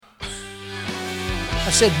I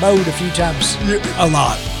said mode a few times, A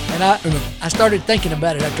lot. and I started thinking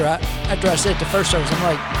about it after I said it the first service. I'm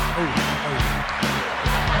like, oh.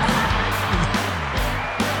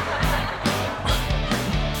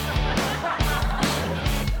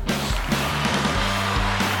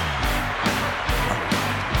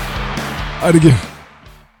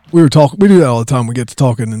 We do that all the time. We get to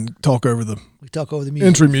talking and talk over the We talk over the music.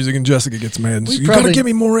 entry music, and Jessica gets mad. You got to give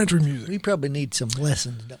me more entry music. We probably need some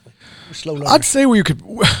lessons, don't we? We're slow learners. I'd say we could.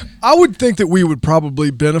 I would think that we would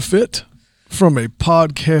probably benefit from a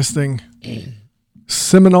podcasting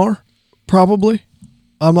seminar. Probably.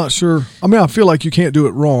 I'm not sure. I mean, I feel like you can't do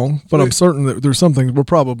it wrong, but I'm certain that there's something we're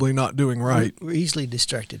probably not doing right. We're easily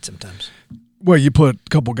distracted sometimes. Well, you put a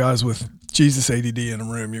couple guys with Jesus ADD in a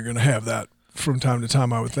room, you're going to have that from time to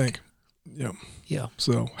time, I would think. Yeah. Yeah.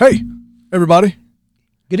 So, hey, everybody.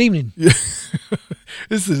 Good evening.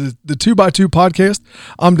 This is the 2x2 podcast.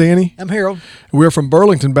 I'm Danny. I'm Harold. We're from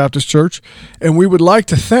Burlington Baptist Church, and we would like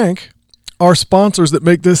to thank our sponsors that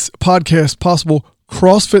make this podcast possible.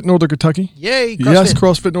 CrossFit Northern Kentucky. Yay, CrossFit. Yes,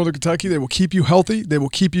 CrossFit Northern Kentucky. They will keep you healthy. They will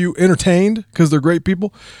keep you entertained because they're great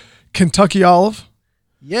people. Kentucky Olive.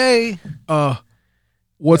 Yay.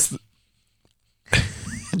 What's the,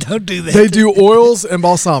 Don't do that. they do oils and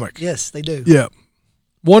balsamic. Yes, they do. Yeah.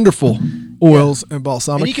 Wonderful oils and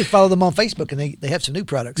balsamic. And you can follow them on Facebook, and they have some new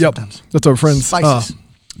products Yep. sometimes. That's our friends Spices.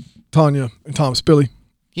 Tanya and Tom Spilly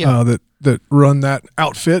Yeah. that run that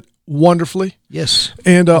outfit wonderfully. Yes.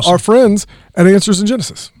 And our friends at Answers in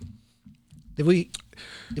Genesis. Did we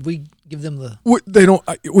give them the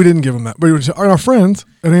We didn't give them that, but our friends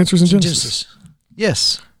at Answers in Genesis.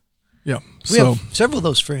 Yes. Yeah. We So have several of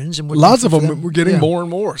those friends, and we're lots of thankful them. for We're getting Yeah. more and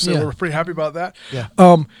more. So Yeah. we're pretty happy about that. Yeah.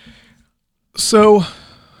 So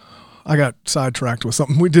I got sidetracked with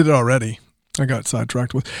something. We did it already. I got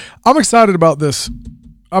sidetracked with. I'm excited about this.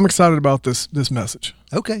 I'm excited about this message.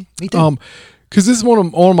 Okay. Me too. Because this is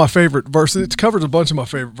one of my favorite verses. It covers a bunch of my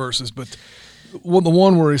favorite verses, but the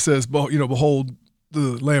one where he says, "Behold the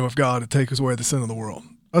Lamb of God to take away the sin of the world."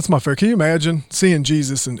 That's my favorite. Can you imagine seeing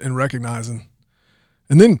Jesus and recognizing,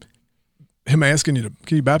 and then him asking you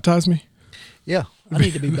can you baptize me? Yeah. I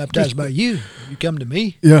need to be baptized by you. You come to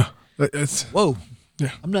me. Yeah, it's Whoa.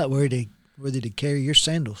 Yeah. I'm not worthy to carry your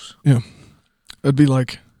sandals. yeah. It'd be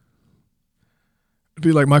like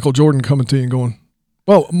Michael Jordan coming to you and going,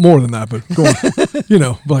 well, more than that, but going,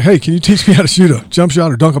 like, hey, can you teach me how to shoot a jump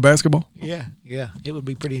shot or dunk a basketball? Yeah. Yeah. It would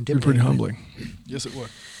be pretty It'd be intimidating. pretty humbling. Yes, it would.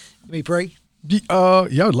 Let me pray. Yeah,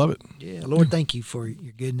 I'd love it. Yeah, Lord, thank you for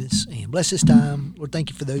your goodness and bless this time. Lord,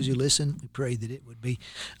 thank you for those who listen. We pray that it would be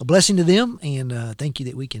a blessing to them, and thank you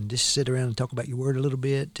that we can just sit around and talk about your word a little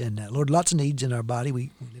bit. And Lord, lots of needs in our body.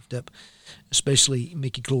 We lift up especially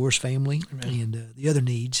Mickey Clore's family. Amen. And the other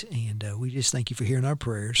needs, and we just thank you for hearing our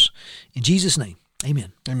prayers. In Jesus' name,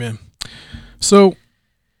 amen. Amen. So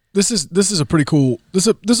this is a pretty cool this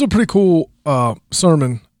is a pretty cool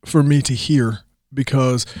sermon for me to hear,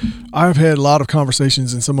 because I've had a lot of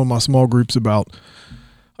conversations in some of my small groups about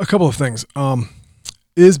a couple of things.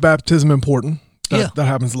 Is baptism important? That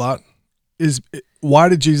happens a lot. Why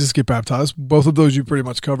did Jesus get baptized? Both of those you pretty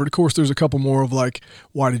much covered. Of course, there's a couple more of like,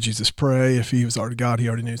 why did Jesus pray? If he was already God, he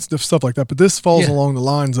already knew stuff like that. But this falls along the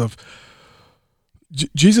lines of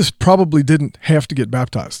Jesus probably didn't have to get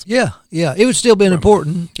baptized. Yeah. It would still been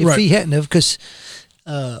important if he hadn't have, because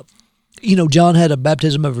John had a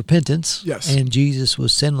baptism of repentance. Yes. And Jesus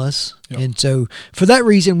was sinless. Yep. And so for that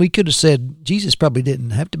reason, we could have said Jesus probably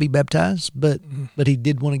didn't have to be baptized, but he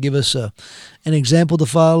did want to give us an example to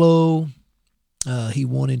follow. He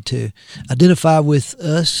wanted to identify with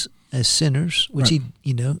us as sinners, which he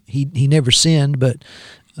never sinned, but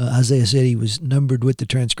Isaiah said he was numbered with the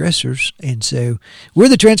transgressors. And so we're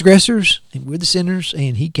the transgressors and we're the sinners,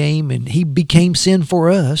 and he came and he became sin for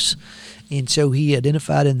us. And so he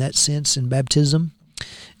identified in that sense in baptism.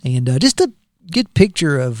 And just a good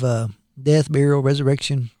picture of death, burial,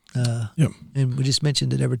 resurrection. And we just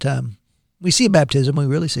mentioned it every time we see a baptism, we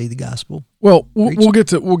really see the gospel. Well, we'll get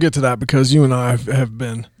to that, because you and I have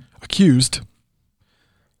been accused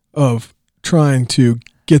of trying to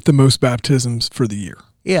get the most baptisms for the year.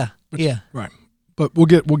 Yeah. Right. But we'll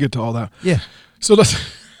get to all that. Yeah. So let's.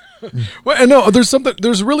 Well, and no,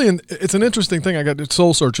 it's an interesting thing. I got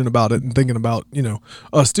soul searching about it and thinking about,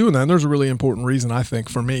 us doing that. And there's a really important reason, I think,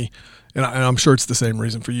 for me, and I'm sure it's the same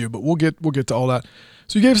reason for you, but we'll get to all that.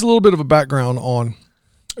 So you gave us a little bit of a background on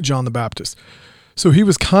John the Baptist. So he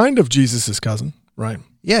was kind of Jesus's cousin, right?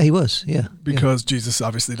 Yeah, he was. Yeah. Because Jesus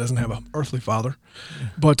obviously doesn't have an earthly father. Yeah.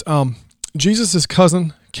 But Jesus's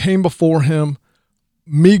cousin came before him,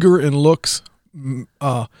 meager in looks,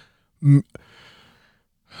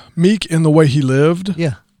 meek in the way he lived.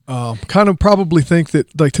 Yeah. Kind of probably think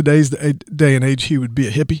that like today's day and age, he would be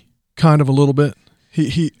a hippie, kind of a little bit.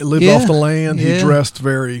 He lived off the land. Yeah. He dressed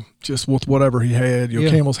very just with whatever he had,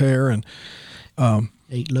 camel's hair and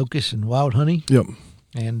ate locusts and wild honey. Yep.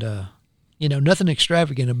 And nothing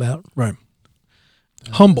extravagant about right.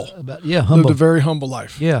 Humble. Humble. Lived a very humble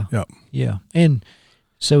life. Yeah. Yep. Yeah. And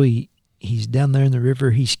so he's down there in the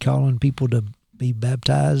river. He's calling people to be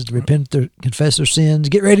baptized, repent, confess their sins,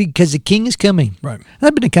 get ready because the king is coming. Right.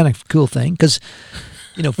 That'd been a kind of cool thing because,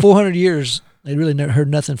 400 years they really never heard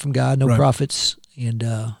nothing from God, no prophets, and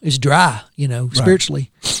it's dry, spiritually.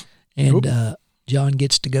 And John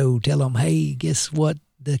gets to go tell them, hey, guess what?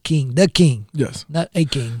 The king, yes, not a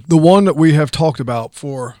king, the one that we have talked about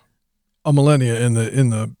for a millennia in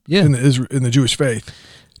the Jewish faith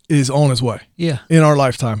is on his way. Yeah, in our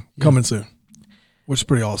lifetime, coming soon, which is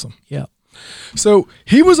pretty awesome. Yeah. So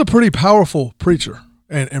he was a pretty powerful preacher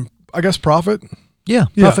and I guess prophet. Yeah,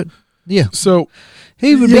 prophet. Yeah. So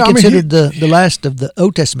he would be considered the last of the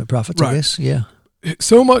Old Testament prophets, right. I guess. Yeah.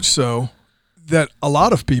 So much so that a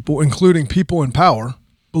lot of people, including people in power,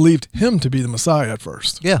 believed him to be the Messiah at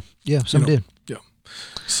first. Yeah. Yeah. Some did. Yeah.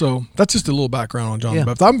 So that's just a little background on John the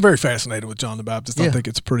Baptist. I'm very fascinated with John the Baptist. I think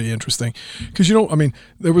it's pretty interesting because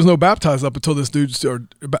there was no baptized up until this dude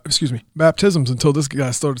baptisms until this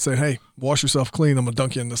guy started saying, "Hey, wash yourself clean. I'm gonna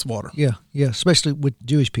dunk you in this water." Yeah, yeah, especially with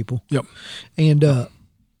Jewish people. Yep. And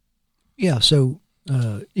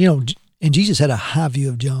and Jesus had a high view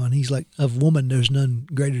of John. He's like, of woman, there's none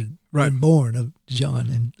greater than born of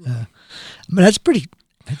John. And that's pretty.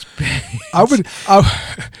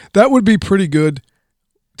 That would be pretty good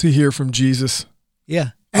to hear from Jesus.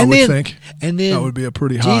 Yeah. I would think. And then that would be a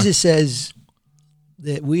pretty high. Jesus says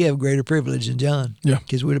that we have greater privilege than John. Yeah.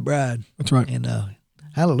 Because we're the bride. That's right. And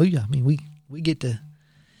hallelujah. I mean, we get to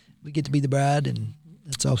be the bride, and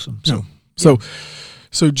that's awesome. So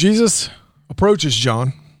Jesus approaches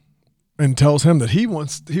John and tells him that he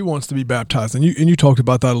wants to be baptized. And you talked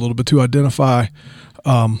about that a little bit to identify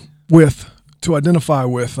with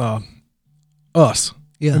us.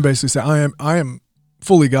 Yeah. And basically say, I am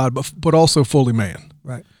fully God, but also fully man.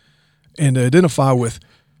 Right. And to identify with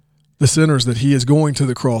the sinners that he is going to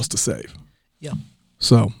the cross to save. Yeah.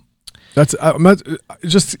 So that's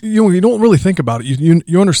just, you don't really think about it.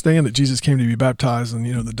 You understand that Jesus came to be baptized and,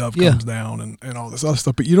 the dove comes down and all this other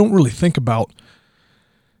stuff, but you don't really think about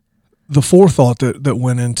the forethought that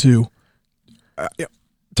went into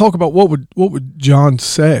talk about what would John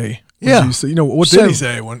say. Yeah. What did he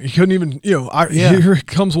say when he couldn't even, here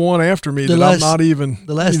comes one after me I'm not even.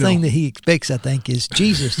 The last thing that he expects, I think, is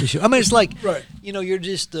Jesus to show. I mean, it's like, right. You're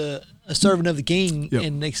just a servant of the king, yep.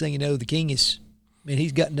 and next thing you know, the king is,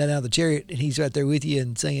 he's gotten down out of the chariot, and he's right there with you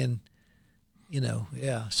and saying,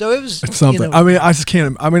 yeah. So it was. It's something. I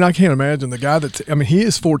can't imagine the guy he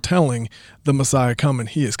is foretelling the Messiah coming.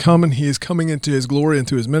 He is coming. He is coming into his glory,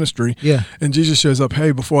 into his ministry. Yeah. And Jesus shows up,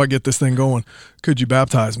 hey, before I get this thing going, could you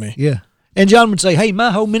baptize me? Yeah. And John would say, hey, my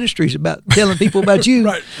whole ministry is about telling people about you.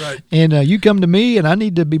 Right. And you come to me, and I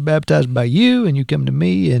need to be baptized by you, and you come to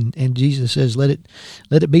me, and Jesus says, let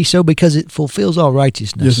it be so, because it fulfills all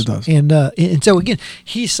righteousness. Yes, it does. And so, again,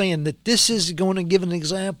 he's saying that this is going to give an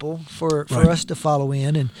example for us to follow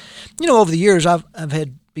in. And, over the years, I've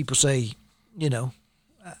had people say,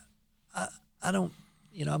 I don't,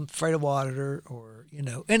 I'm afraid of water, or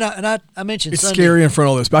and I mentioned it's Sunday. scary in front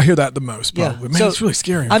of all this, but I hear that the most. Probably. Yeah, Man, it's really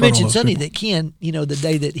scary. I mentioned Sunday that Ken, the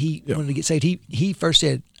day that he wanted to get saved, he first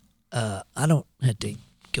said, "I don't have to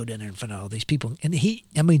go down there in front of all these people," and he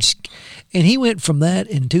went from that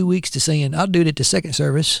in 2 weeks to saying, "I'll do it at the second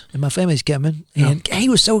service, and my family's coming," and he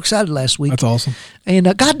was so excited last week. That's awesome. And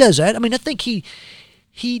God does that. I think he.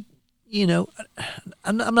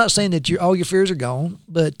 I'm not saying that all your fears are gone,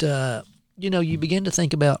 but you begin to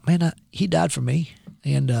think about, man, he died for me,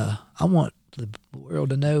 and I want the world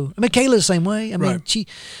to know. Kayla's the same way. She,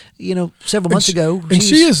 several months ago,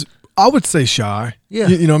 she is, I would say, shy. Yeah.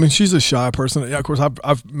 She's a shy person. Yeah, of course,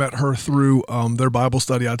 I've met her through their Bible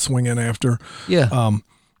study. I'd swing in after. Yeah.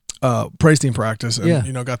 Praise team practice,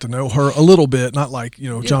 and got to know her a little bit. Not like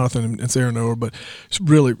Jonathan and Sarah know her, but she's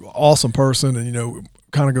a really awesome person, and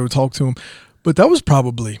kind of go talk to him. But that was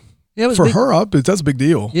probably. Yeah, for her, that's a big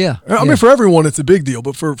deal. Yeah, for everyone, it's a big deal,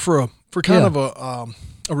 but for kind of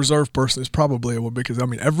a reserved person, it's probably because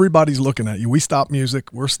everybody's looking at you. We stop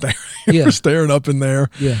music, we're staring, we're staring up in there.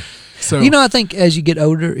 Yeah. So I think as you get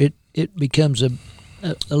older, it becomes a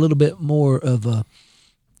little bit more of a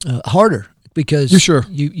harder, because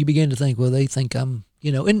you begin to think, well, they think I'm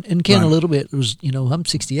and Ken a little bit was I'm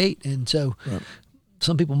 68, and so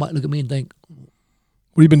some people might look at me and think,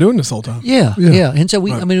 What have you been doing this whole time? Yeah. And so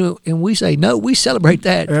we, Right. I mean, and we say, no, we celebrate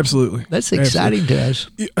that. Absolutely. That's exciting to us.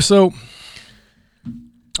 So,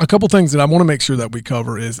 a couple things that I want to make sure that we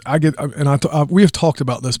cover is we have talked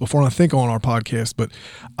about this before, and I think on our podcast, but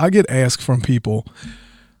I get asked from people,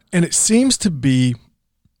 and it seems to be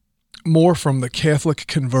more from the Catholic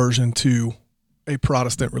conversion to a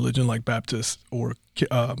Protestant religion like Baptist or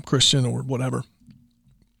Christian or whatever.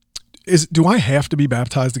 Do I have to be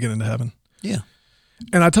baptized to get into heaven? Yeah.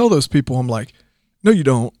 And I tell those people, I'm like, no, you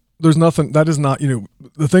don't. There's nothing. That is not,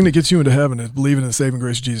 the thing that gets you into heaven is believing in the saving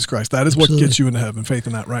grace of Jesus Christ. That is what gets you into heaven, faith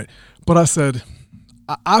in that, right? But I said,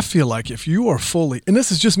 I feel like if you are fully, and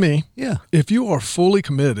this is just me, if you are fully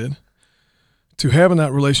committed to having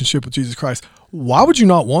that relationship with Jesus Christ, why would you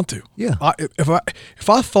not want to? Yeah. If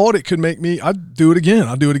I thought it could make me, I'd do it again.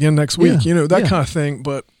 I'd do it again next week, that kind of thing.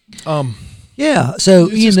 But yeah, so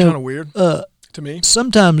it's just kind of weird to me.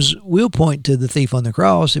 Sometimes we'll point to the thief on the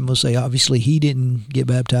cross and we'll say, obviously, he didn't get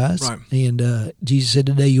baptized, right. And Jesus said,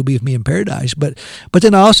 "Today you'll be with me in paradise." But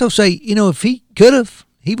then I also say, if he could have,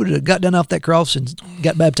 he would have got down off that cross and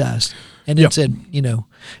got baptized, and then said,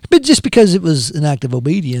 but just because it was an act of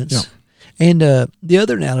obedience. Yeah. And the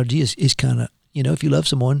other analogy is kind of, if you love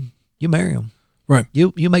someone, you marry them. Right.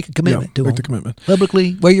 You make a commitment to them. Make the commitment.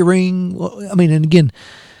 Publicly, wear your ring. Well, I mean, and again,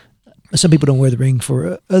 some people don't wear the ring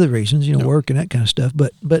for other reasons, work and that kind of stuff.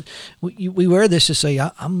 But we wear this to say,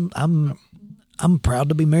 I'm proud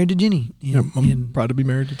to be married to Jenny. I'm proud to be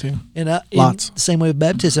married to Tina. And Lots. In the same way with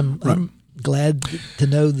baptism, Right. I'm glad to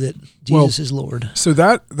know that Jesus is Lord. So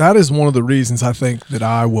that is one of the reasons I think that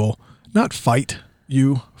I will not fight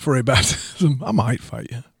you for a baptism. I might fight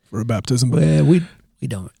you for a baptism, but Well, we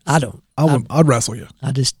don't. I don't. I'd wrestle you.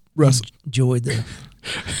 I just Wrestle. enjoy the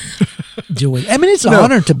joy. I mean, it's an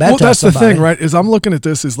honor to baptize. Well, that's somebody. the thing, right? Is I'm looking at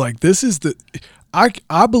this as like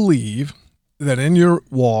I believe that in your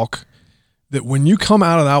walk, that when you come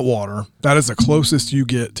out of that water, that is the closest you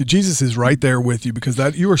get to Jesus is right there with you, because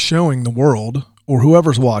that you are showing the world or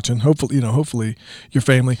whoever's watching, hopefully your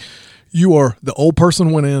family, you are the old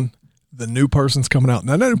person went in, the new person's coming out.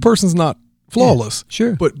 Now that new person's not flawless,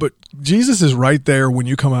 sure, but Jesus is right there when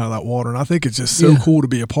you come out of that water, and I think it's just so cool to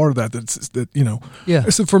be a part of that.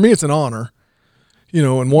 So for me, it's an honor,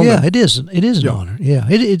 and one. Yeah, it is. It is an honor. Yeah,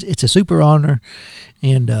 it's a super honor,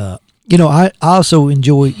 and I also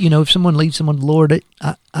enjoy. If someone leads someone to the Lord,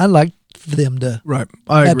 I like for them to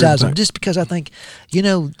baptize them, just because I think you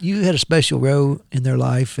had a special role in their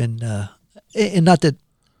life, and not that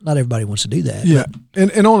not everybody wants to do that. Yeah,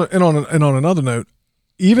 and on another note,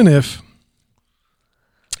 even if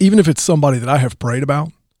it's somebody that I have prayed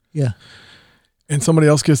about, and somebody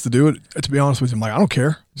else gets to do it, to be honest with you, I'm like, I don't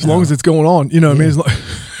care as long as it's going on. What I mean? It's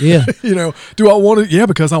like, do I want to? Yeah,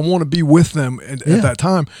 because I want to be with them at that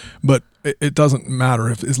time. But it doesn't matter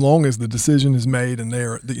as long as the decision is made and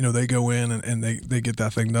they go in and they get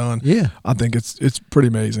that thing done. Yeah, I think it's pretty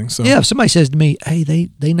amazing. So if somebody says to me, "Hey,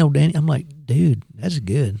 they know Danny," I'm like, dude, that's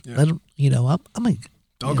good. Yeah. I'm like,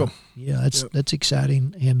 I'll go. Yeah, that's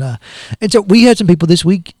exciting, and so we had some people this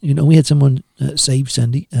week. We had someone saved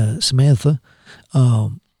Sunday, Samantha,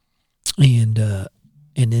 and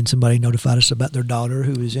then somebody notified us about their daughter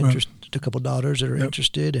who is interested. A couple daughters that are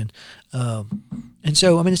interested, and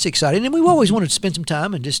so I mean it's exciting, and we've always wanted to spend some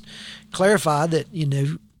time and just clarify that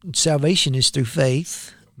salvation is through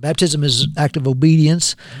faith. Baptism is act of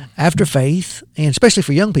obedience after faith, and especially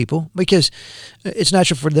for young people, because it's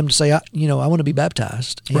natural for them to say, I want to be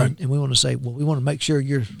baptized, and we want to say, well, we want to make sure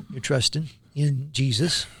you're trusting in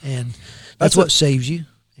Jesus, and that's what saves you.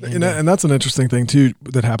 And that's an interesting thing too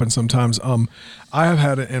that happens sometimes. I have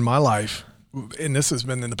had it in my life, and this has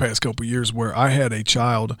been in the past couple of years, where I had a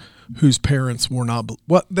child whose parents were not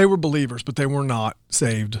they were believers, but they were not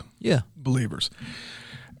saved believers.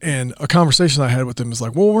 And a conversation I had with them is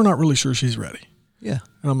like, well, we're not really sure she's ready. Yeah.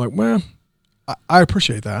 And I'm like, well, I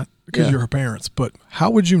appreciate that because you're her parents, but how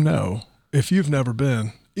would you know if you've never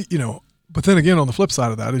been, but then again, on the flip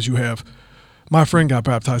side of that is you have, my friend got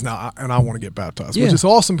baptized now, and I want to get baptized, which is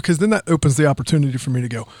awesome, because then that opens the opportunity for me to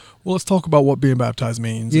go, well, let's talk about what being baptized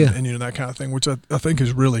means and that kind of thing, which I think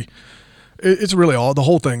is really, it's really all, the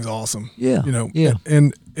whole thing's awesome. Yeah.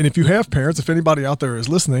 And if you have parents, if anybody out there is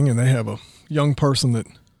listening and they have a young person that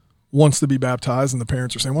wants to be baptized and the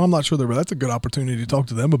parents are saying, well, I'm not sure they're, but that's a good opportunity to talk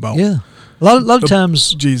to them about. Yeah. A lot of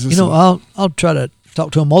times, Jesus, I'll try to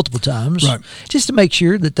talk to them multiple times, just to make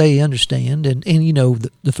sure that they understand. And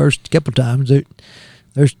the first couple of times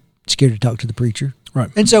they're scared to talk to the preacher. Right.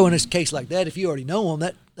 And so in a case like that, if you already know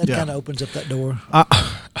them, that kind of opens up that door. I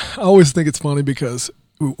always think it's funny because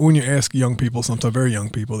when you ask young people, sometimes very young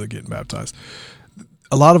people that get baptized,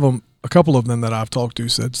 a lot of them, a couple of them that I've talked to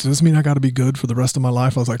said, "Does this mean I got to be good for the rest of my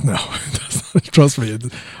life?" I was like, "No, trust me.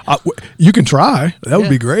 You can try. That would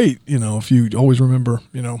be great. If you always remember,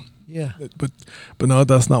 Yeah. But no,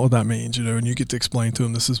 that's not what that means. And you get to explain to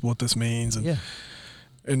them, this is what this means.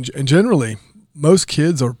 And generally, most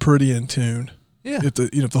kids are pretty in tune. Yeah. If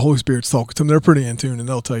the Holy Spirit's talking to them, they're pretty in tune, and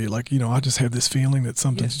they'll tell you, like, I just have this feeling that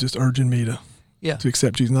something's just urging me to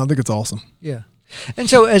accept Jesus. And I think it's awesome. Yeah. And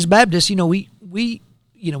so as Baptists, we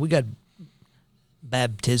got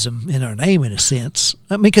baptism in our name in a sense.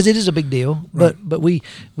 I mean, because it is a big deal, Right. but we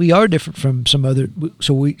are different from some other.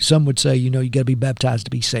 So some would say, you got to be baptized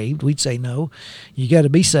to be saved. We'd say no, you got to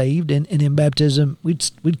be saved, and in baptism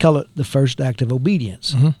we'd call it the first act of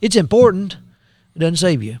obedience. Mm-hmm. It's important. It doesn't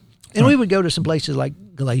save you. And Right. we would go to some places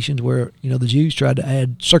like Galatians where the Jews tried to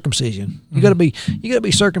add circumcision. You got to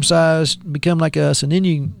be circumcised, become like us, and then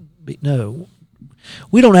you no.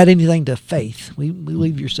 We don't add anything to faith. We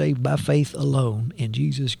believe you're saved by faith alone in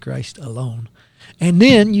Jesus Christ alone, and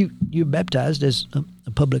then you're baptized as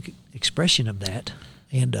a public expression of that,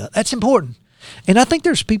 and that's important. And I think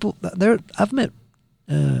there's people there. I've met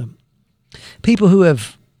people who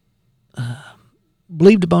have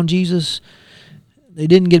believed upon Jesus. They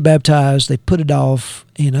didn't get baptized. They put it off,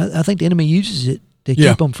 and I think the enemy uses it to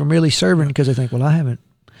keep them from really serving because they think, well, I haven't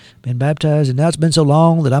been baptized, and now it's been so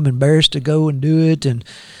long that I'm embarrassed to go and do it, and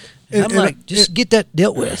I'm like, just get that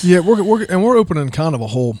dealt with. Yeah, we're opening kind of a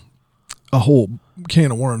whole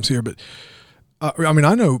can of worms here, but I mean,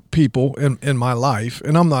 I know people in my life,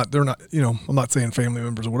 and I'm not saying family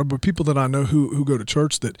members or whatever, but people that I know who go to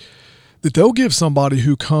church that they'll give somebody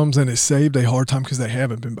who comes and is saved a hard time because they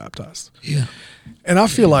haven't been baptized. Yeah, and I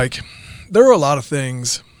feel like there are a lot of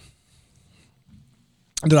things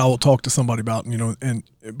that I will talk to somebody about,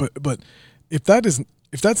 but if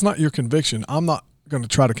that's not your conviction, I'm not going to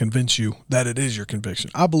try to convince you that it is your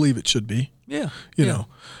conviction. I believe it should be. Yeah. You know.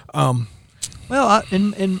 Well,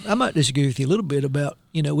 and I might disagree with you a little bit about,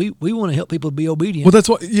 we want to help people be obedient. Well, that's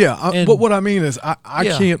what, but what I mean is I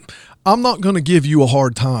can't, I'm not going to give you a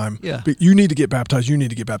hard time. Yeah. But you need to get baptized. You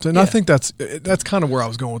need to get baptized. And I think that's kind of where I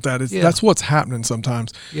was going with that. That's what's happening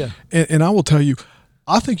sometimes. Yeah. And I will tell you,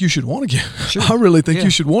 I think you should want to get. Sure. I really think you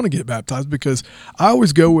should want to get baptized because I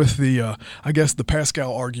always go with the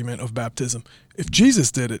Pascal argument of baptism. If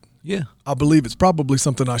Jesus did it, I believe it's probably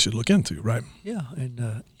something I should look into, right? Yeah,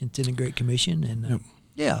 and it's in a Great Commission, and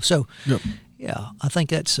I think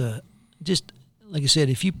that's just like I said.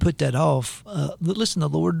 If you put that off, listen, the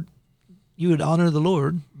Lord, you would honor the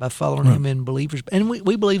Lord by following Him in believers, and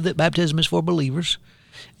we believe that baptism is for believers.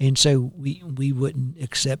 And so we wouldn't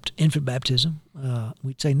accept infant baptism.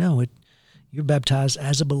 We'd say, no, you're baptized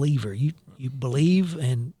as a believer. You believe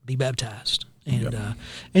and be baptized. And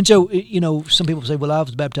so, some people say, well, I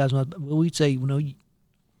was baptized. Well, we'd say, we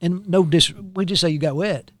just say you got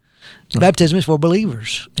wet. So baptism is for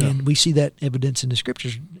believers. And we see that evidence in the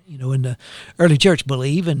scriptures, in the early church,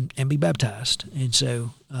 believe and be baptized. And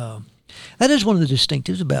so that is one of the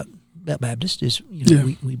distinctives about Baptist is,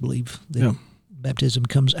 we believe that baptism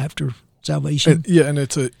comes after salvation. And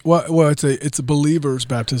it's a believer's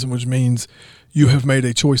baptism, which means you have made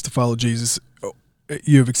a choice to follow Jesus.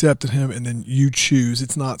 You have accepted Him, and then you choose.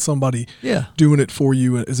 It's not somebody doing it for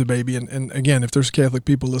you as a baby. And again, if there's Catholic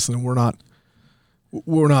people listening, we're not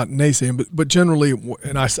naysaying, but generally,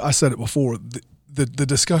 and I said it before, the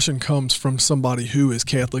discussion comes from somebody who is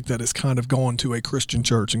Catholic that has kind of gone to a Christian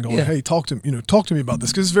church and going, hey, talk to me about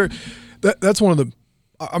this, because that's one of the.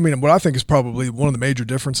 I mean, what I think is probably one of the major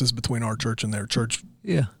differences between our church and their church.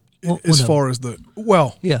 Yeah. As far as that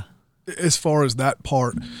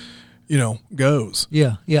part, goes.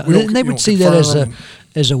 Yeah. Yeah. And they would see that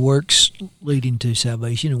as a works leading to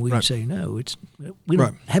salvation, and we would say, no, we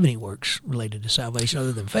don't have any works related to salvation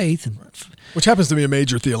other than faith. Which happens to be a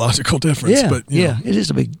major theological difference. Yeah. But, it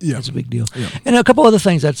is it's a big deal. Yeah. And a couple other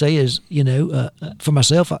things I'd say is, for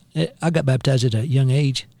myself, I got baptized at a young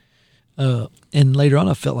age. And later on,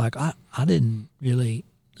 I felt like I didn't really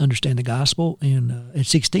understand the gospel. And at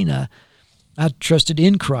 16, I trusted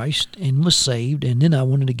in Christ and was saved. And then I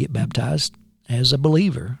wanted to get baptized as a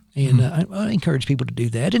believer. And I encourage people to do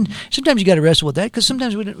that. And sometimes you got to wrestle with that because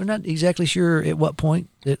sometimes we're not exactly sure at what point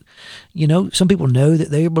that, some people know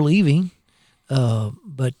that they're believing,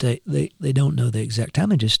 but they don't know the exact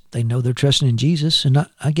time. They know they're trusting in Jesus. And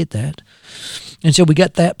I get that. And so we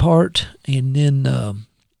got that part. And then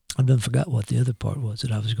I done forgot what the other part was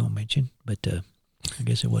that I was going to mention, but I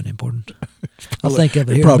guess it wasn't important. I'll think of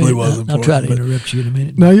it here. Probably in a minute. was important. I'll try to interrupt you in a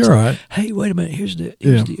minute. No, you're all right. Hey, wait a minute. Here's the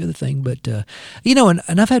other thing. But and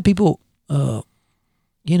I've had people, older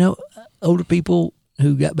people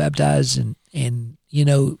who got baptized and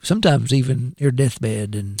sometimes even their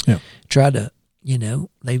deathbed and try to,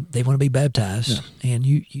 they want to be baptized, and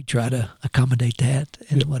you try to accommodate that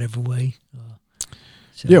in whatever way.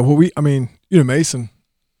 Mason,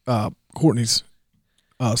 Courtney's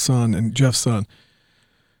son and Jeff's son,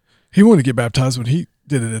 he wanted to get baptized when he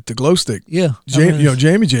did it at the glow stick. Yeah.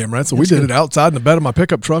 Jamie Jam, right? So we did it outside in the bed of my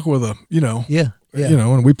pickup truck with a,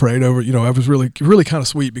 and we prayed over, it was really, really kind of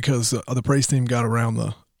sweet because the praise team got around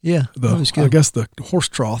I guess the horse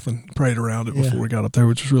trough and prayed around it before we got up there,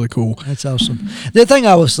 which was really cool. That's awesome. The thing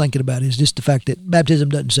I was thinking about is just the fact that baptism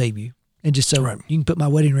doesn't save you. And just so you can put my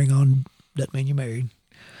wedding ring on, doesn't mean you're married.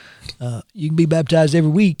 You can be baptized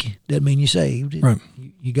every week, doesn't mean you're saved. Right.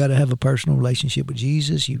 You got to have a personal relationship with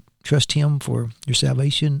Jesus. You trust Him for your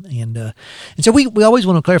salvation, and so we always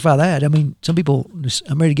want to clarify that. I mean, some people,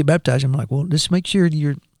 I'm ready to get baptized. I'm like, well, just make sure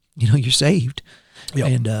you're saved,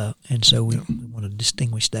 and so we want to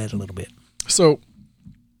distinguish that a little bit. So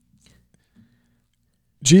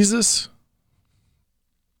Jesus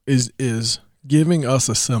is giving us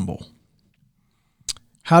a symbol.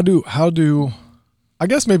 How do I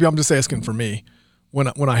guess maybe I'm just asking for me when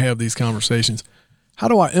I have these conversations. How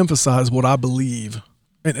do I emphasize what I believe?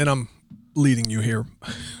 And I'm leading you here,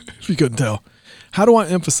 if you couldn't tell. How do I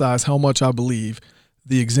emphasize how much I believe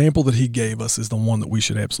the example that he gave us is the one that we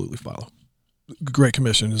should absolutely follow? The Great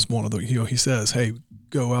Commission is one of the, he says, hey,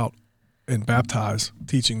 go out and baptize,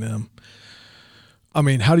 teaching them. I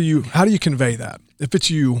mean, how do you convey that? If it's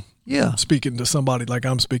you speaking to somebody like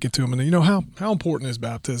I'm speaking to them, and how important is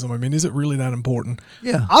baptism? I mean, is it really that important?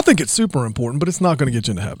 Yeah. I think it's super important, but it's not going to get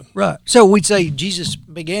you into heaven. Right. So we'd say Jesus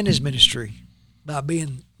began his ministry by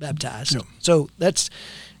being baptized. Yeah. So it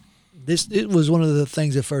was one of the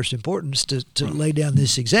things of first importance to lay down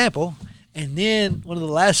this example. And then one of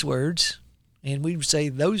the last words, and we would say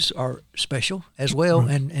those are special as well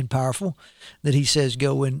and powerful, that he says,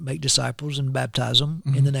 go and make disciples and baptize them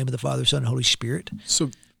in the name of the Father, Son, and Holy Spirit.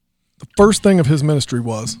 So the first thing of his ministry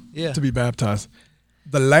was to be baptized.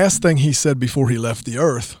 The last thing he said before he left the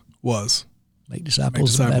earth was make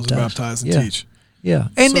disciples and baptize and teach. Yeah.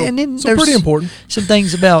 And then there's pretty important. Some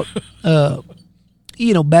things about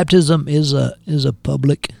baptism is a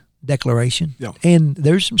public declaration. Yeah. And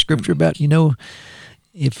there's some scripture about,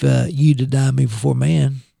 if you deny me before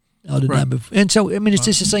man, I'll deny me before. And so, I mean, it's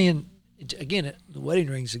just saying, again, the wedding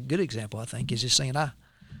ring is a good example, I think, is just saying,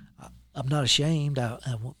 I'm not ashamed. I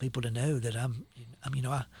want people to know that I'm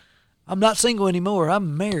not single anymore.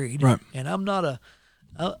 I'm married, and I'm not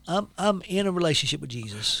I'm in a relationship with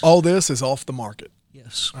Jesus. All this is off the market.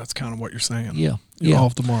 Yes, that's kind of what you're saying. Yeah, you're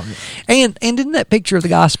off the market. And in that picture of the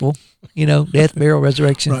gospel, death, burial,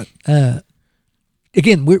 resurrection. Right.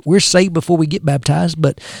 Again, we're saved before we get baptized,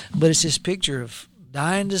 but it's this picture of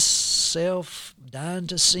dying to self, dying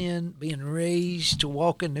to sin, being raised to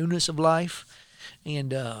walk in newness of life,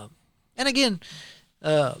 and again,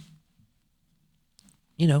 our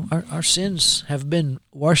sins have been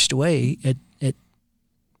washed away at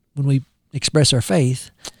when we express our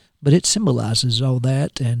faith, but it symbolizes all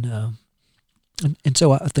that, and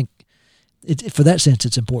so I think for that sense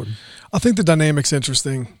it's important. I think the dynamic's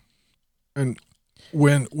interesting, and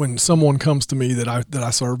when someone comes to me that I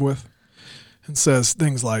serve with and says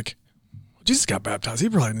things like, Jesus got baptized, he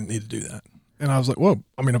probably didn't need to do that. And I was like, well,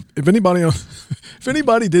 I mean, if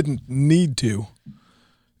anybody didn't need to,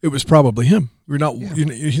 it was probably him.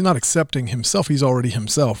 He's not accepting himself. He's already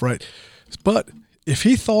himself, right? But if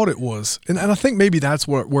he thought it was, and I think maybe that's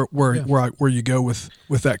where you go with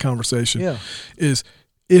that conversation, is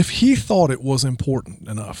if he thought it was important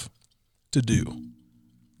enough to do,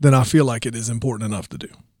 then I feel like it is important enough to do.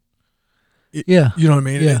 You know what I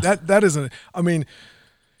mean? Yeah. That isn't. I mean,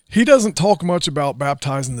 he doesn't talk much about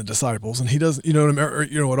baptizing the disciples, and he doesn't,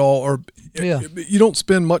 at all, or you don't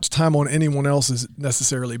spend much time on anyone else's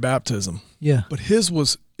necessarily baptism. Yeah. But his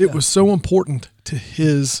was so important to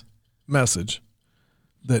his message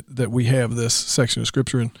that we have this section of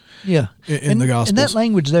scripture in the Gospels. And that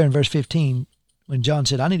language there in verse 15, when John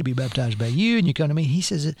said, I need to be baptized by you, and you come to me, he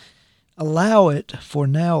says, allow it for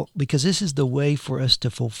now, because this is the way for us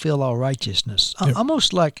to fulfill our righteousness. Yep.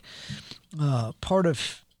 Almost like part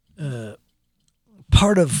of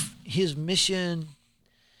his mission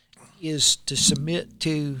is to submit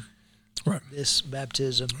to this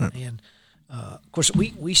baptism, and of course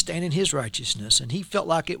we stand in his righteousness, and he felt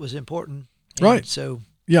like it was important, right? So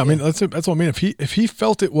I mean that's what I mean. If he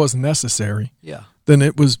felt it was necessary, then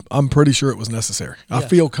it was. I'm pretty sure it was necessary. I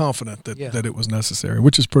feel confident that it was necessary,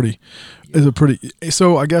 which is is a pretty.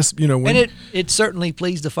 So I guess when, and it certainly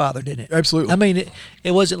pleased the Father, didn't it? Absolutely. I mean,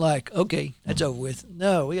 it wasn't like, okay, that's over with.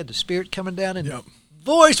 No, we had the Spirit coming down and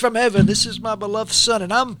voice from heaven, this is my beloved son,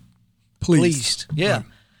 and I'm pleased. Yeah. Right.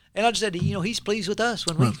 And I just said, he's pleased with us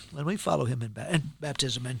when we follow him in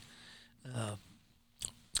baptism.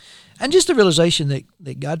 And just the realization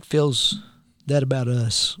that God feels that about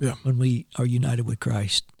us when we are united with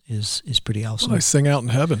Christ is pretty awesome. Well, they sing out in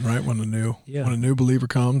heaven, right, when a new believer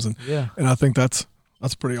comes, and I think that's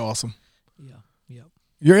pretty awesome. Yeah.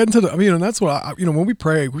 You're adding to and that's what when we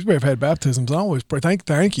pray, we may have had baptisms. I always pray,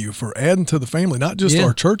 thank you for adding to the family, not just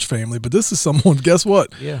our church family, but this is someone. Guess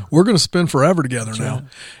what? Yeah, we're going to spend forever together now. Right.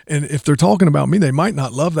 And if they're talking about me, they might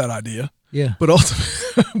not love that idea. Yeah, but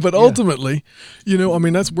ultimately, we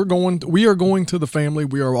are going to the family.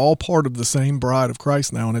 We are all part of the same bride of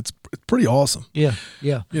Christ now, and it's pretty awesome. Yeah.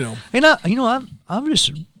 And I'm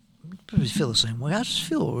just. I feel the same way. I just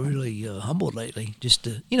feel really humbled lately. Just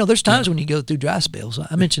there's times when you go through dry spells.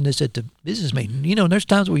 I mentioned this at the business meeting. There's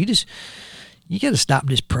times where you got to stop and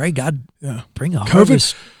just pray. God, bring a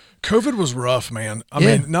harvest. COVID was rough, man. I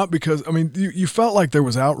mean, not because you felt like there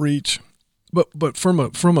was outreach, but from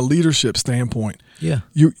a leadership standpoint,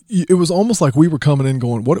 it was almost like we were coming in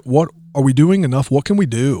going, what are we doing enough? What can we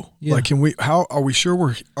do? Yeah. Like, how are we sure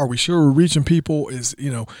we're reaching people? Is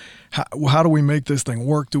how do we make this thing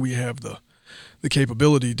work? Do we have the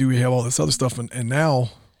capability? Do we have all this other stuff? And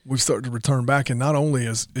now we've started to return back, and not only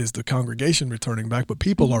is the congregation returning back, but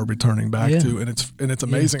people are returning back too, and it's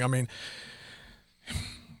amazing. I mean,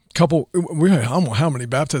 we had, I don't know how many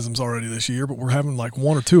baptisms already this year, but we're having like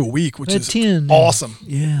 1 or 2 a week, which is 10, awesome.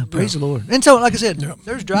 Yeah, praise the Lord. And so, like I said,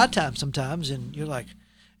 there's dry times sometimes, and you're like,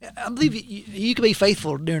 I believe you can be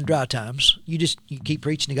faithful during dry times. You keep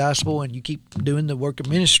preaching the gospel and you keep doing the work of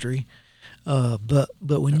ministry. But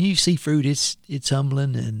when you see fruit, it's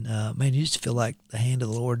humbling, and man, you just feel like the hand of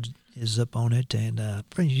the Lord is up on it, and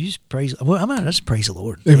you just praise. Well, just praise the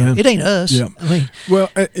Lord. Amen. It ain't us. Yeah. I mean, well,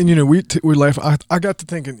 and we laugh. I got to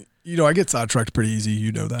thinking. I get sidetracked pretty easy.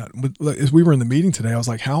 That. But as we were in the meeting today, I was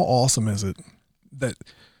like, how awesome is it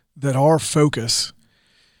that our focus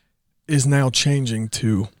is now changing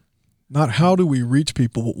to not how do we reach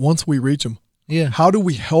people, but once we reach them, how do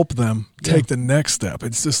we help them take the next step?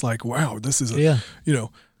 It's just like, wow, this is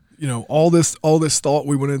all this thought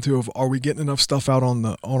we went into of, are we getting enough stuff out on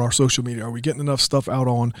our social media? Are we getting enough stuff out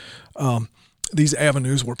on these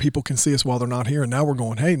avenues where people can see us while they're not here? And now we're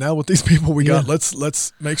going, hey, now with these people we got,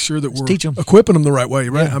 let's make sure that we're equipping them the right way,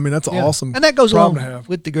 right? I mean, that's awesome. And that goes along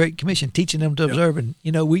with the Great Commission, teaching them to observe. And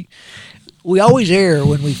we always err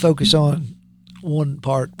when we focus on one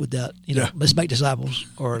part without let's make disciples,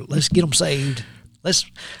 or let's get them saved. Let's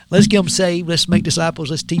get them saved. Let's make disciples.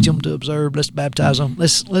 Let's teach them to observe. Let's baptize them.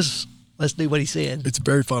 Let's do what he said. It's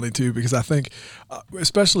very funny too, because I think,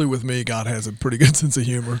 especially with me, God has a pretty good sense of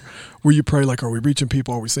humor. Where you pray like, are we reaching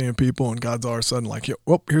people? Are we seeing people? And God's all of a sudden like,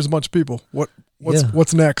 here's a bunch of people.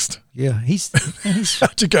 What's next? Yeah, he's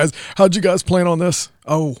how'd you guys plan on this?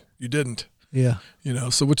 Oh, you didn't. Yeah,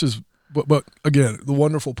 So which is. But again, the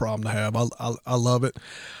wonderful problem to have. I love it.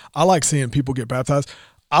 I like seeing people get baptized.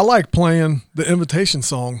 I like playing the invitation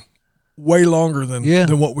song way longer than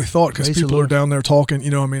what we thought, because people are down there talking.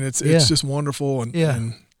 It's just wonderful,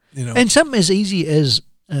 and something as easy as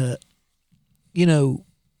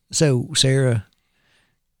so Sarah,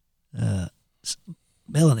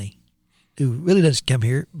 Melanie, who really doesn't come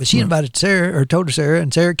here, but she invited Sarah, or told her Sarah,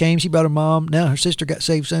 and Sarah came. She brought her mom. Now her sister got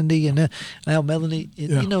saved Sunday, and now Melanie.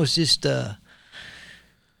 It's just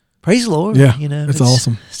praise the Lord. Yeah, it's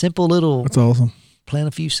awesome. Simple little. It's awesome. Plant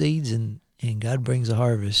a few seeds, and God brings a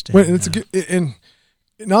harvest. And, it's and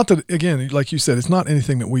not that, again, like you said, it's not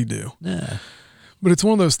anything that we do. No. But it's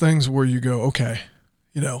one of those things where you go, okay,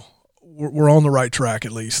 we're on the right track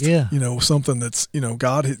at least. Yeah. Something that's,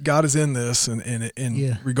 God is in this,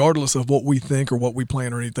 and regardless of what we think or what we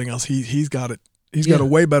plan or anything else, he's got it. He's got a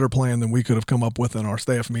way better plan than we could have come up with in our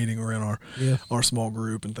staff meeting or in our small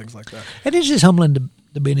group and things like that. And it's just humbling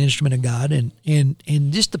to be an instrument of God, and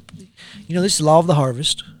just this is the law of the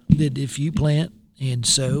harvest, that if you plant and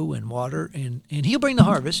sow and water, and he'll bring the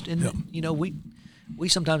harvest. And we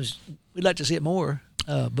sometimes we'd like to see it more,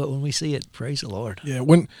 but when we see it, praise the Lord. Yeah,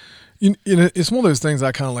 when it's one of those things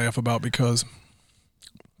I kind of laugh about, because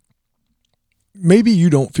maybe you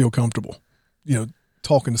don't feel comfortable,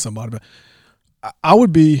 talking to somebody, but I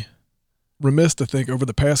would be remiss to think over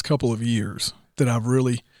the past couple of years that I've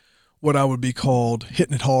really, what I would be called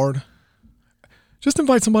hitting it hard. Just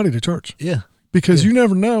invite somebody to church. Yeah. Because you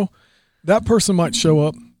never know, that person might show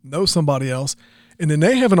up, know somebody else, and then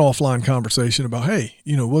they have an offline conversation about, hey,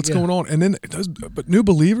 what's going on, and then but new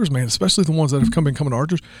believers, man, especially the ones that have been coming to our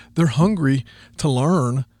church, they're hungry to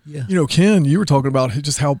learn. Yeah. Ken, you were talking about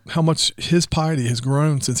just how much his piety has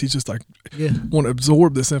grown since he's just like want to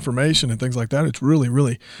absorb this information and things like that. It's really,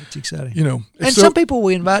 really, it's exciting. And some people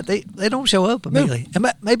we invite, they don't show up immediately.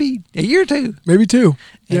 No. Maybe a year or two. Maybe two.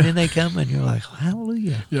 And then they come and you're like,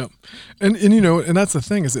 hallelujah. Yeah. And that's the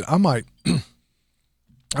thing is that I might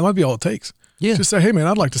be all it takes. Yeah. Just say, hey man,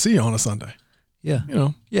 I'd like to see you on a Sunday. Yeah.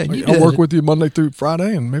 Yeah. I'll work with you Monday through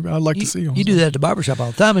Friday, and maybe I'd like to see you. You do that at the barbershop all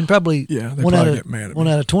the time, and probably they probably get mad at me. 1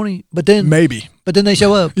 out of 20. But then they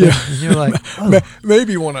show up. Yeah. And you're like, oh.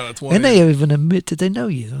 Maybe 1 out of 20. And they even admit that they know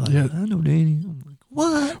you. They're like, I know Danny. I'm like,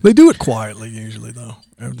 what? They do it quietly usually, though.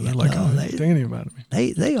 After they're like, Danny invited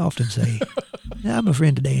me. They often say, I'm a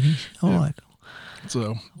friend of Danny's. I'm like,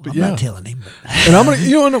 so, but I'm not telling him. And I'm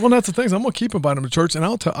gonna, when that's the thing, I'm gonna keep inviting him to church, and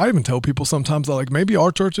I even tell people sometimes, like, maybe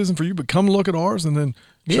our church isn't for you, but come look at ours, and then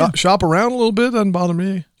shop around a little bit. Doesn't bother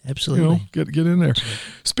me. Absolutely. Get in there. Absolutely.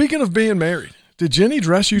 Speaking of being married, did Jenny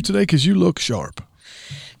dress you today? Because you look sharp.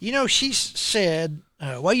 She said,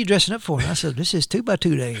 what are you dressing up for? And I said, this is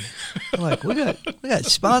 2x2 day. I'm like, we got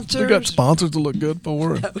sponsors. We got sponsors to look good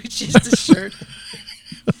for. Which is the shirt.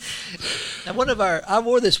 Now, I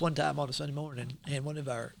wore this one time on a Sunday morning, and one of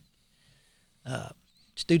our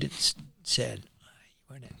students said, "You're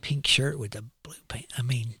wearing that pink shirt with the blue paint." I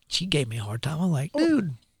mean, she gave me a hard time. I'm like,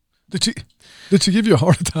 dude. Did she give you a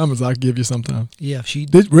harder time as I give you sometimes? Yeah, she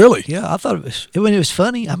did. Really? Yeah, I thought it was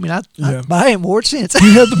funny. I mean, I haven't worn it since.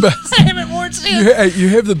 You have the best. I haven't worn it since. You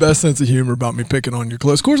have the best sense of humor about me picking on your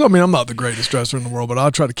clothes. Of course, I mean, I'm not the greatest dresser in the world, but I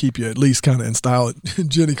try to keep you at least kind of in style.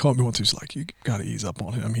 Jenny called me once. She's like, "You got to ease up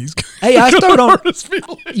on him. He's hey, I start on.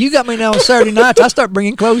 You got me now on Saturday nights. I start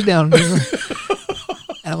bringing clothes down."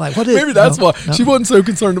 And I'm like, what is maybe that's why she wasn't so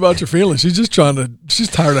concerned about your feelings. She's just she's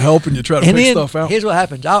tired of helping you try to fix stuff out. Here's what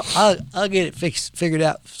happens. I'll get it figured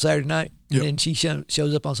out Saturday night. Yep. And then she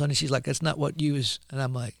shows up on Sunday. She's like, that's not what you is. And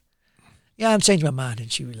I'm like, yeah, I've changed my mind.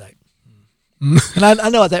 And she was like, and I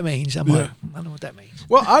know what that means. I'm like, I know what that means.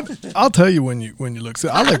 Well, I'll tell you when you look. So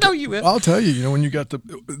I know you will. I'll tell you, when you got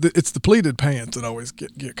it's the pleated pants that always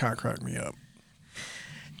get kind of crack me up.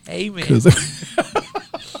 Amen.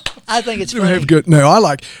 I think it's funny. I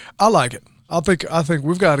like it. I think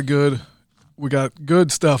we got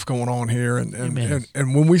good stuff going on here,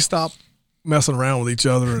 and when we stop messing around with each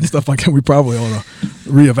other and stuff like that, we probably ought to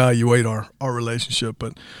reevaluate our relationship.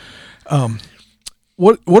 But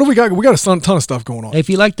what do we got? We got a ton of stuff going on. If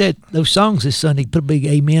you like those songs this Sunday, put a big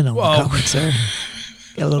amen on the comments there.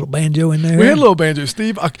 Got a little banjo in there. We had a little banjo.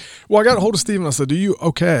 Steve, I got a hold of Steve and I said, "Do you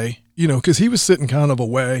okay?" Because he was sitting kind of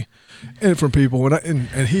away from people,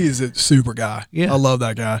 and he's a super guy. Yeah. I love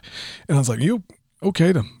that guy. And I was like, "You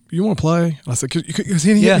okay? You want to play?" I said, because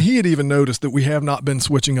he had even noticed that we have not been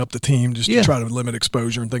switching up the team just to try to limit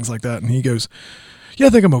exposure and things like that. And he goes, "Yeah, I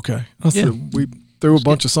think I'm okay." I said, "We threw a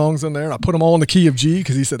bunch of songs in there, and I put them all in the key of G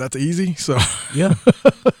because he said that's easy." So yeah,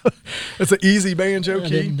 it's an easy banjo key. I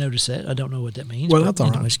didn't notice that. I don't know what that means. Well, that's all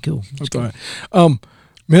right. It's cool. That's all right.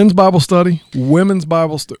 Men's Bible study, women's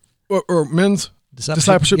Bible study, or men's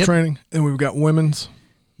discipleship training, and we've got women's.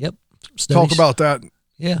 Yep. Studies. Talk about that.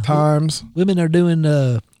 Yeah. Times. Women are doing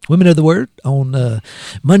Women of the Word on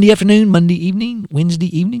Monday afternoon, Monday evening,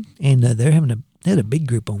 Wednesday evening, and they had a big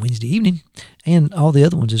group on Wednesday evening, and all the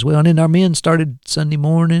other ones as well. And then our men started Sunday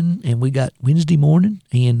morning, and we got Wednesday morning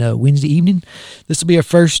and Wednesday evening. This will be our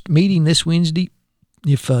first meeting this Wednesday.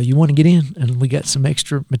 If you want to get in, and we got some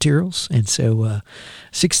extra materials, and so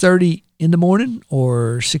 6:30 in the morning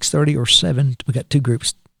or 6:30 or 7. We got two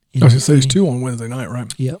groups. I was going to say there's two on Wednesday night,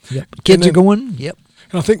 right? Yep. Kids are going. Yep.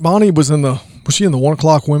 And I think Bonnie was she in the 1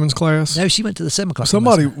 o'clock women's class? No, she went to the 7 o'clock.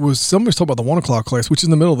 Somebody was talking about the 1 o'clock class, which is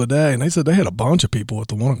in the middle of the day, and they said they had a bunch of people at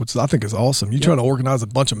the 1, which I think is awesome. You try to organize a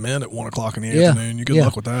bunch of men at 1 o'clock in the afternoon. You good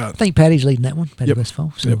luck with that. I think Patty's leading that one, Patty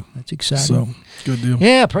Westfall. So that's exciting. So good deal.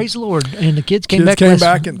 Yeah, praise the Lord. And the kids came back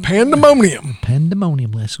in pandemonium.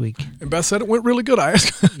 Pandemonium last week. And Beth said it went really good. I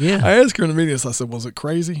asked her in the meeting. I said, "Was it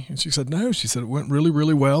crazy?" And she said, "No." She said it went really,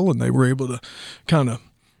 really well, and they were able to kind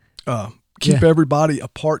of keep everybody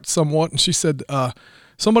apart somewhat. And she said,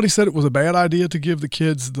 somebody said it was a bad idea to give the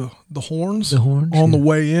kids the horns on the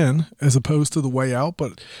way in as opposed to the way out.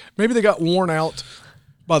 But maybe they got worn out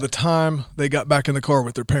by the time they got back in the car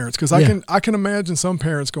with their parents. Because I can imagine some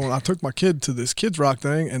parents going, I took my kid to this Kids Rock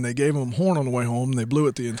thing, and they gave them a horn on the way home, and they blew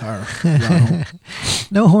it the entire ride home.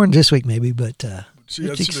 No horns this week maybe, but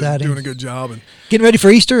it's exciting. Doing a good job. And getting ready for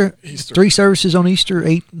Easter. 3 services on Easter,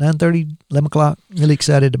 8, 9:30, 11 o'clock. Really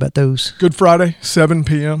excited about those. Good Friday, 7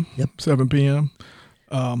 p.m. Yep. 7 p.m.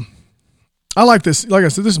 I like this. Like I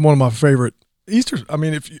said, this is one of my favorite Easter. I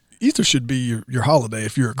mean, Easter should be your holiday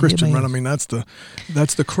if you're a Christian, Yeah, right? I mean, that's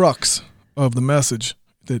the crux of the message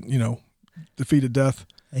that, defeated death.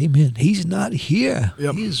 Amen. He's not here.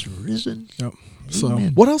 Yep. He is risen. Yep. So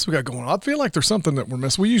Amen. what else we got going on? I feel like there's something that we're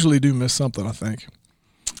missing. We usually do miss something, I think.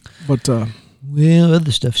 But Well,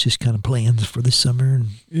 other stuff's just kind of plans for this summer and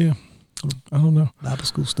yeah, I don't know. Bible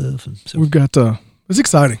school stuff, and so We've got it's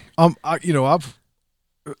exciting.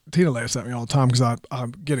 Tina laughs at me all the time because I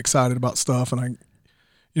get excited about stuff, and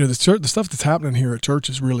the stuff that's happening here at church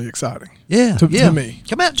is really exciting. yeah, to yeah. me.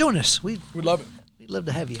 Come out, and join us. We'd love it. love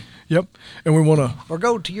to have you, Yep, and we want to. or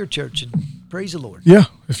go to your church and praise the Lord. Yeah,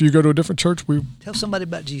 if you go to a different church, Tell somebody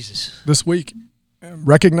about Jesus. this week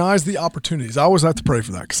recognize the opportunities. I always have to pray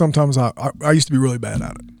for that because sometimes I used to be really bad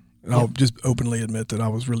at it. And I'll just openly admit that I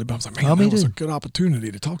was really bad. I was like, man, me that was too. a good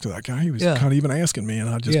opportunity to talk to that guy. He was Yeah. kind of even asking me, and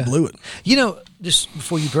I just Yeah. blew it. Just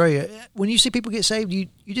before you pray, when you see people get saved, you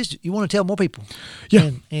want to tell more people.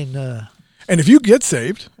 Yeah. And And if you get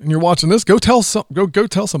saved and you're watching this, go tell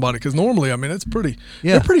somebody, because normally, I mean, it's pretty.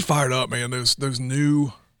 Yeah. They're pretty fired up, man. Those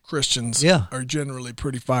new Christians Yeah. are generally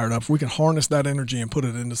pretty fired up. If we can harness that energy and put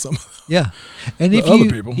it into some. yeah, and The if other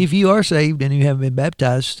you people. if you are saved and you haven't been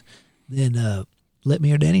baptized, then let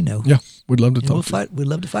me or Danny know. Yeah, we'd love to And talk. we'll to fight. We'd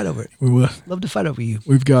love to fight over it. You. We will. Love to fight over you.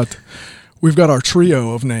 We've got our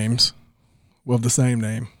trio of names, of the same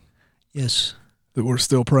name Yes, that we're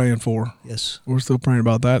still praying for. yes. We're still praying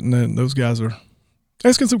about that, and then those guys are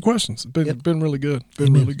asking some questions. It's Yep. been really good. Been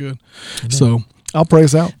Amen. really good. Amen. So I'll pray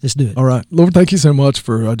us out. Let's do it. All right. Lord, thank you so much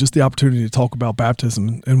for just the opportunity to talk about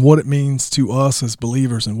baptism and what it means to us as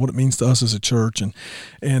believers and what it means to us as a church and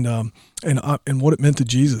what it meant to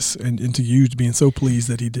Jesus and to you, to being so pleased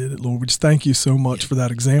that he did it. Lord, we just thank you so much for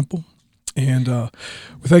that example. And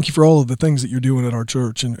we thank you for all of the things that you're doing at our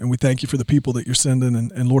church. And we thank you for the people that you're sending.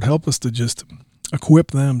 And Lord, help us to just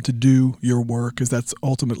equip them to do your work, because that's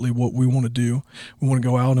ultimately what we want to do. We want to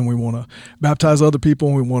go out and we want to baptize other people,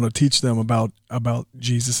 and we want to teach them about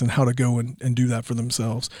Jesus and how to go and do that for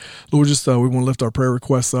themselves. Lord, just we want to lift our prayer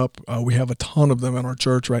requests up. We have a ton of them in our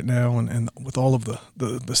church right now, and with all of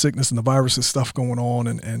the sickness and the viruses stuff going on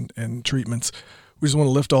and treatments, we just want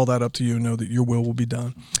to lift all that up to you and know that your will be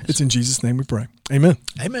done. It's in Jesus' name we pray. Amen.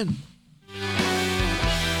 Amen.